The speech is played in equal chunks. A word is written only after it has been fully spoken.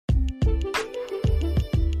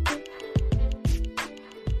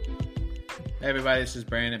Hey everybody, this is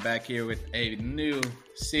Brandon back here with a new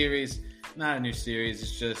series. Not a new series,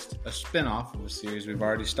 it's just a spin-off of a series we've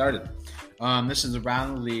already started. This is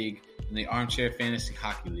Around the League in the Armchair Fantasy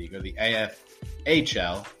Hockey League, or the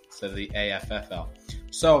AFHL instead of the AFHL.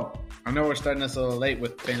 So, I know we're starting this a little late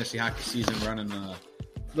with fantasy hockey season running a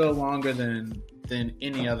little longer than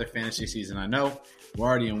any other fantasy season I know. We're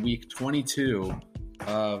already in week 22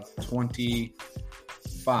 of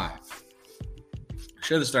 25.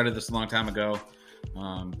 Should have started this a long time ago,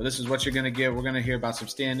 but this is what you're going to get. We're going to hear about some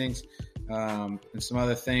standings and some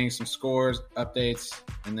other things, some scores, updates,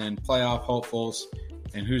 and then playoff hopefuls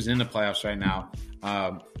and who's in the playoffs right now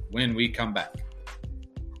when we come back.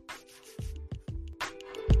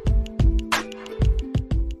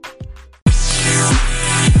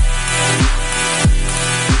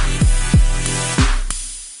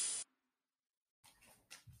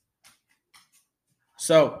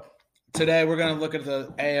 So today we're going to look at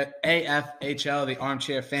the AFHL, the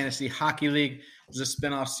Armchair Fantasy Hockey League. It's a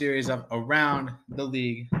spinoff series of Around the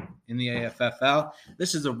League in the AFFL.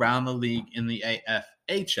 This is Around the League in the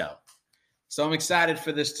AFHL. So I'm excited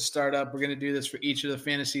for this to start up. We're going to do this for each of the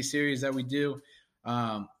fantasy series that we do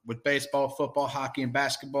with baseball, football, hockey, and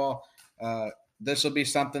basketball. This will be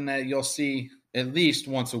something that you'll see at least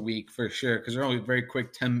once a week for sure, because they're only very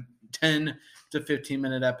quick 10 to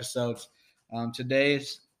 15-minute episodes.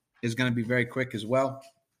 Today's is going to be very quick as well.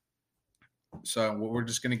 So we're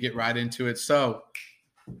just going to get right into it. So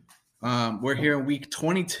we're here in week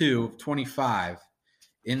 22 of 25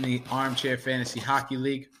 in the Armchair Fantasy Hockey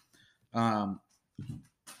League.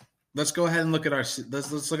 Let's go ahead and look at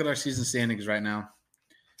let's look at our season standings right now.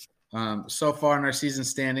 So far in our season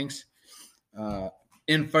standings,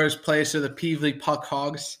 in first place are the Peevely Puck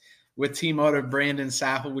Hogs with team owner Brandon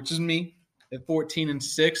Saffel, which is me, at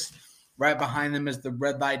 14-6. Right behind them is the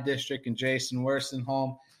Red Light District and Jason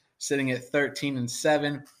Worstenholm, sitting at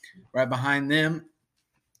 13-7. Right behind them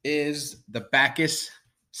is the Bacchus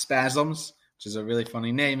Spasms, which is a really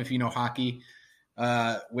funny name if you know hockey,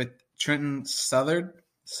 with Trenton Southards,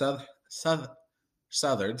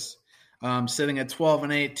 sitting at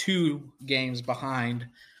 12-8, 2 games behind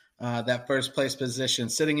that first place position.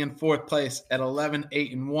 Sitting in fourth place at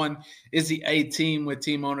 11-8-1 is the A team with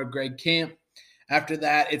team owner Greg Camp. After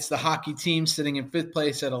that, it's the hockey team sitting in fifth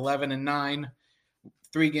place at 11-9,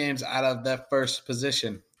 3 games out of that first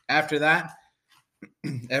position. After that,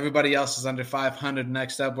 everybody else is under 500.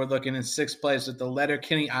 Next up, we're looking in sixth place with the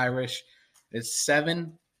Letterkenny Irish. It's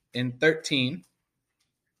 7-13.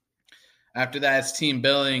 After that, it's Team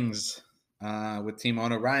Billings with team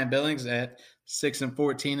owner Ryan Billings at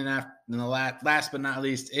 6-14. And the last but not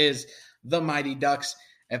least is the Mighty Ducks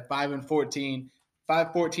at 5-14,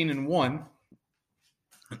 5-14-1.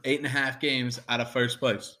 8.5 games out of first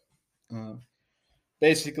place.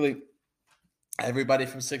 Basically, everybody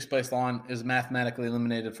from sixth place on is mathematically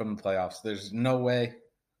eliminated from the playoffs. There's no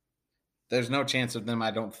chance of them,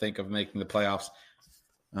 I don't think, of making the playoffs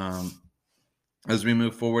as we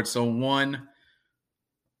move forward. So 1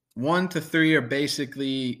 to 3 are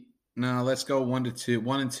basically, no, let's go 1 to 2.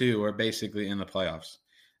 1 and 2 are basically in the playoffs.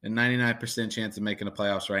 A 99% chance of making the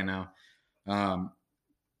playoffs right now.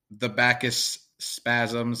 The Bacchus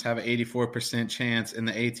Spasms have an 84% chance, and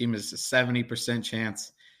the A team is a 70%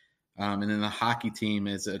 chance. And then the hockey team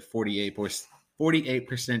is at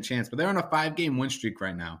 48% chance. But they're on a 5-game win streak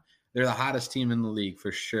right now. They're the hottest team in the league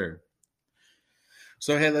for sure.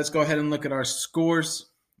 So, hey, let's go ahead and look at our scores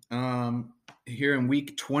here in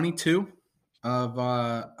week 22 of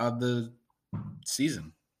the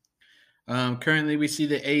season. Currently, we see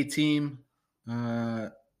the A team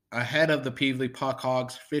ahead of the Peevely Puck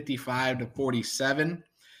Hogs, 55-47.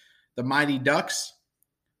 The Mighty Ducks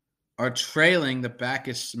are trailing the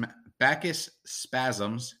Bacchus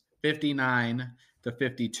Spasms,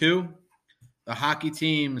 59-52. The hockey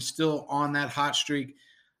team is still on that hot streak,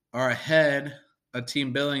 are ahead of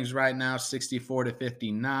Team Billings right now,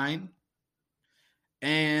 64-59.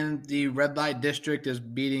 And the Red Light District is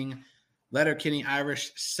beating Letterkenny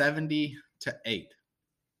Irish 70-8.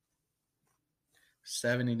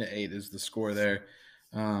 70-8 is the score there.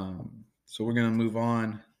 So we're going to move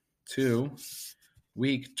on to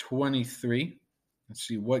week 23. Let's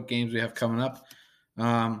see what games we have coming up.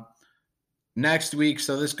 Next week,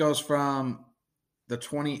 so this goes from the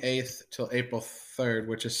 28th till April 3rd,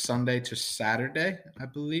 which is Sunday to Saturday, I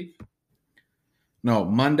believe. No,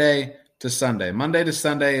 Monday to Sunday. Monday to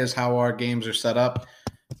Sunday is how our games are set up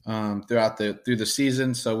through the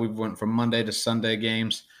season. So we went from Monday to Sunday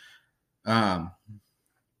games.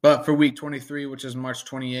 But for week 23, which is March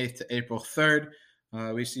 28th to April 3rd,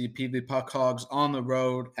 we see Peevely Puck Hogs on the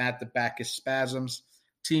road at the Bacchus Spasms.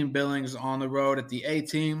 team Billings on the road at the A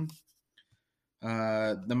team.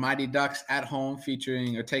 The Mighty Ducks at home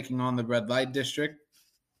featuring or taking on the Red Light District.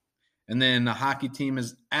 And then the hockey team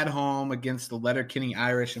is at home against the Letterkenny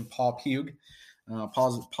Irish and Paul Pugh.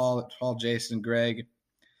 Paul, Jason, Greg,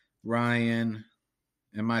 Ryan,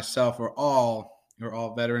 and myself are all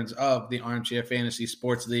veterans of the Armchair Fantasy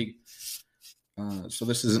Sports League. So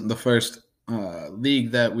this isn't the first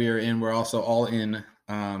league that we are in. We're also all in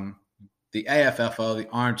the AFHL, the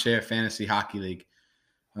Armchair Fantasy Hockey League,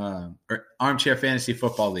 or Armchair Fantasy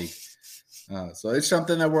Football League. So it's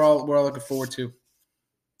something that we're all looking forward to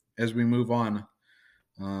as we move on.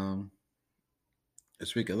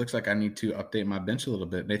 This week, it looks like I need to update my bench a little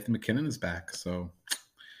bit. Nathan McKinnon is back, so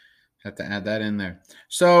have to add that in there.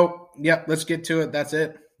 So, yep, let's get to it. That's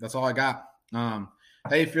it. That's all I got.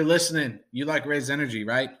 Hey, if you're listening, you like Raise Energy,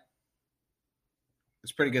 right?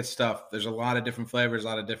 It's pretty good stuff. There's a lot of different flavors, a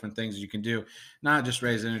lot of different things you can do. Not just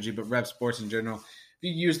Raise Energy, but Rev Sports in general. If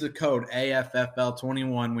you use the code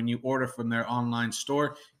AFFL21 when you order from their online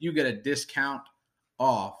store, you get a discount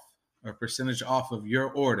off or percentage off of your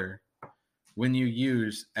order when you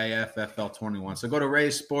use AFFL21. So go to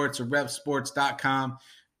Raise Sports or RevSports.com.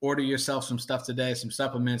 Order yourself some stuff today, some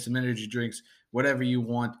supplements, some energy drinks, whatever you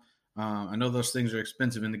want. I know those things are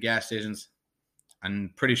expensive in the gas stations.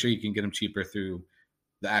 I'm pretty sure you can get them cheaper through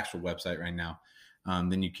the actual website right now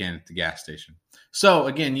than you can at the gas station. So,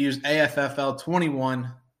 again, use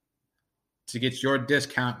AFFL21 to get your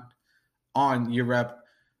discount on your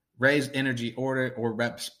Raise Energy order or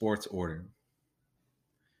Rep Sports order.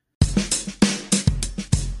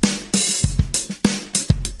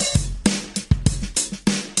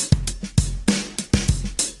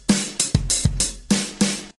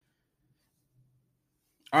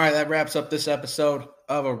 All right, that wraps up this episode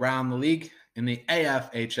of Around the League in the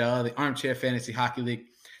AFHL, the Armchair Fantasy Hockey League.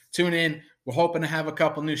 Tune in. We're hoping to have a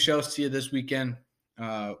couple new shows to you this weekend.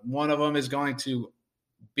 One of them is going to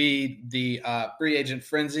be the Free Agent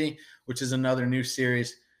Frenzy, which is another new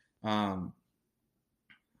series that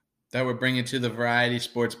we're bringing to the Variety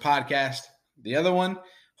Sports Podcast. The other one,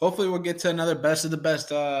 hopefully we'll get to another best of the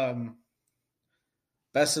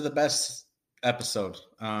best episode,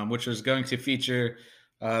 which was going to feature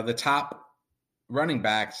the top running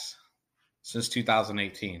backs since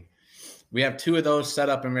 2018. We have 2 of those set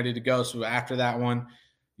up and ready to go. So after that one,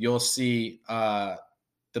 you'll see the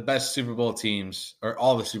best Super Bowl teams, or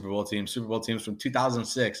all the Super Bowl teams from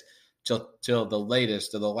 2006 till the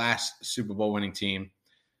latest, or the last Super Bowl winning team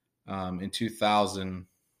in 2000,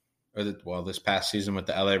 this past season with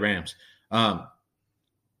the LA Rams.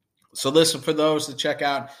 So listen, for those to check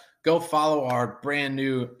out, go follow our brand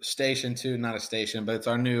new station too. Not a station, but it's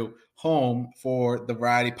our new home for the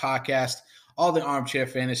Variety Podcast, all the Armchair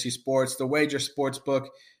Fantasy Sports, the Wager Sportsbook,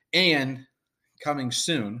 and coming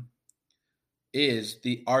soon is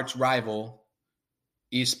the arch rival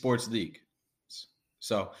Esports League.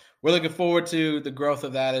 So we're looking forward to the growth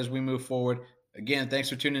of that as we move forward. Again, thanks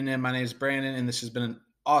for tuning in. My name is Brandon, and this has been an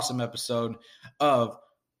awesome episode of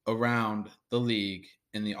Around the League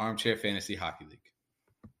in the Armchair Fantasy Hockey League.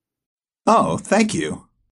 Oh, thank you.